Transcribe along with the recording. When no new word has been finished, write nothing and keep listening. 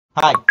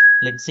Hi,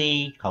 let's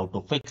see how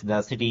to fix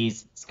the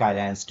Cities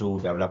Skylines 2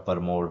 developer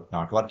mode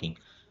not working.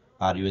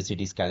 Are you a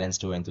Cities Skylines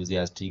 2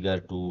 enthusiast eager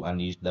to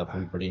unleash the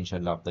full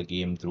potential of the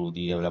game through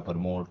the developer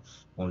mode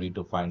only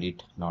to find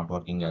it not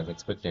working as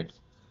expected?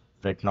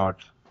 Fret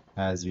not,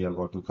 as we have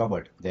got you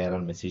covered. There are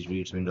message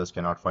reads Windows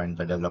cannot find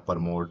the developer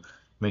mode.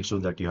 Make sure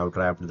that you have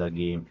typed the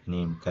game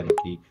name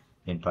correctly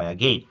and try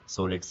again.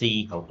 So let's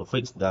see how to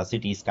fix the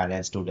Cities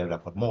Skylines 2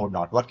 developer mode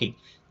not working.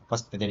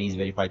 First method is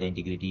verify the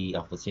integrity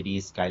of the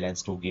Cities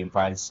Skylines 2 game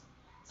files.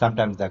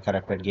 Sometimes the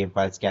corrupted game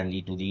files can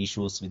lead to the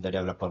issues with the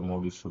developer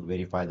mode. You should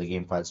verify the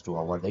game files to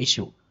avoid the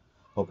issue.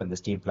 Open the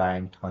Steam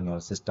client on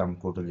your system,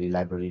 go to the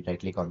library, right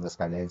click on the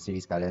Skylines,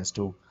 Cities Skylines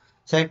 2.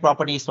 Select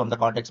properties from the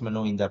context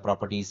menu in the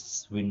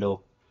properties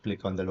window.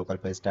 Click on the local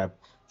files tab.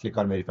 Click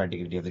on verify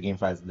integrity of the game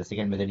files. The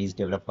second method is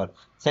developer.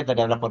 Set the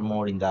developer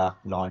mode in the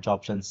launch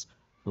options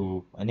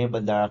to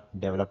enable the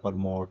developer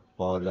mode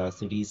for the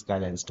Cities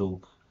Skylines 2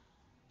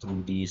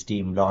 through the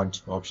Steam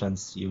launch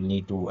options. You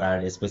need to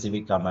add a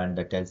specific command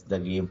that tells the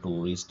game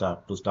to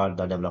restart to start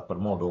the developer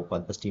mode.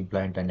 Open the Steam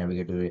client and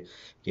navigate to the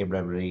game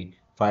library.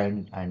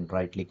 Find and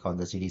right click on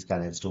the Cities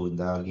Skylines 2 in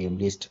the game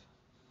list.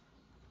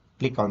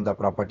 Click on the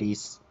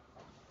properties.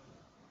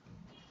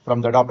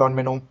 From the drop down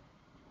menu,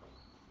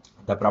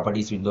 the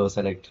properties window,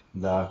 select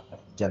the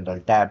general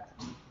tab.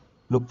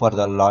 Look for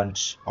the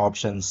launch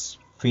options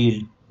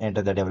field.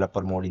 Enter the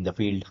developer mode in the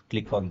field.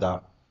 Click on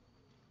the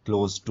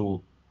close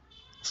to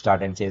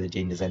start and save the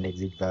changes and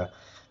exit the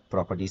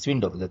properties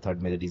window. The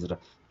third method is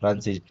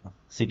run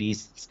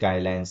Cities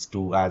Skylines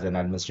 2 as an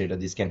administrator.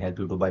 This can help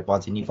you to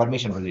bypass any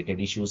information related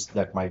issues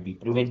that might be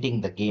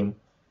preventing the game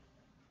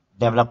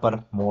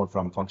developer mode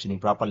from functioning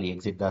properly.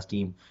 Exit the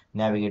Steam,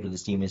 navigate to the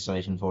Steam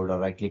installation folder,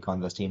 right click on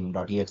the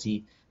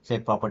steam.exe,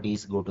 set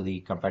properties, go to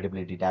the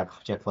compatibility tab,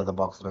 check for the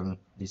box run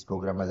this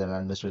program as an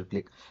administrator,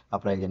 click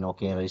apply, then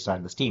OK, and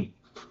restart the Steam.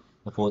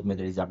 The fourth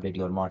method is update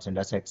your mods and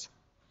assets.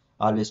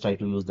 Always try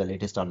to use the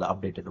latest or the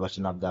updated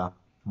version of the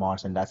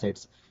mods and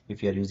assets.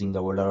 If you are using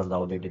the older or the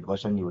outdated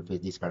version, you will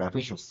face these kind of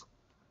issues.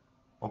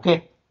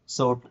 Okay,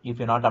 so if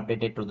you're not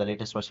updated to the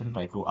latest version,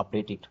 try to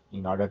update it.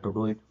 In order to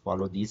do it,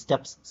 follow these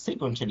steps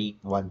sequentially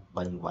one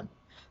by one.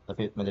 The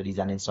fifth method is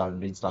uninstall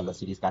and reinstall the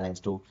Cities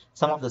Skylines 2.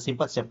 Some of the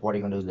simple steps what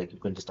you can do is like you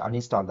can just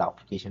uninstall the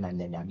application and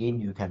then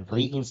again you can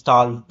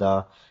reinstall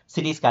the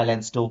Cities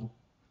Skylines 2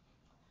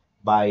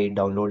 by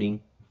downloading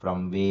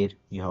from where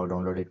you have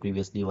downloaded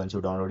previously. Once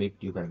you download it,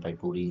 you can try to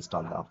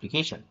reinstall the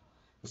application.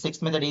 The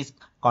sixth method is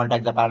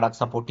contact the Paradox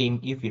support team.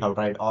 If you have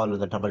tried all of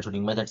the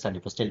troubleshooting methods and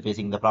if you're still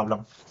facing the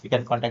problem, you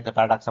can contact the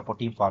Paradox support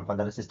team for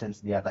further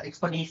assistance. They are the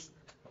expertise.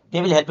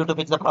 They will help you to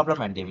fix the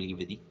problem and they will give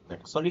you the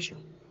better solution.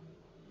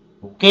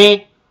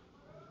 Okay,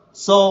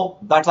 so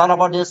that's all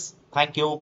about this. Thank you.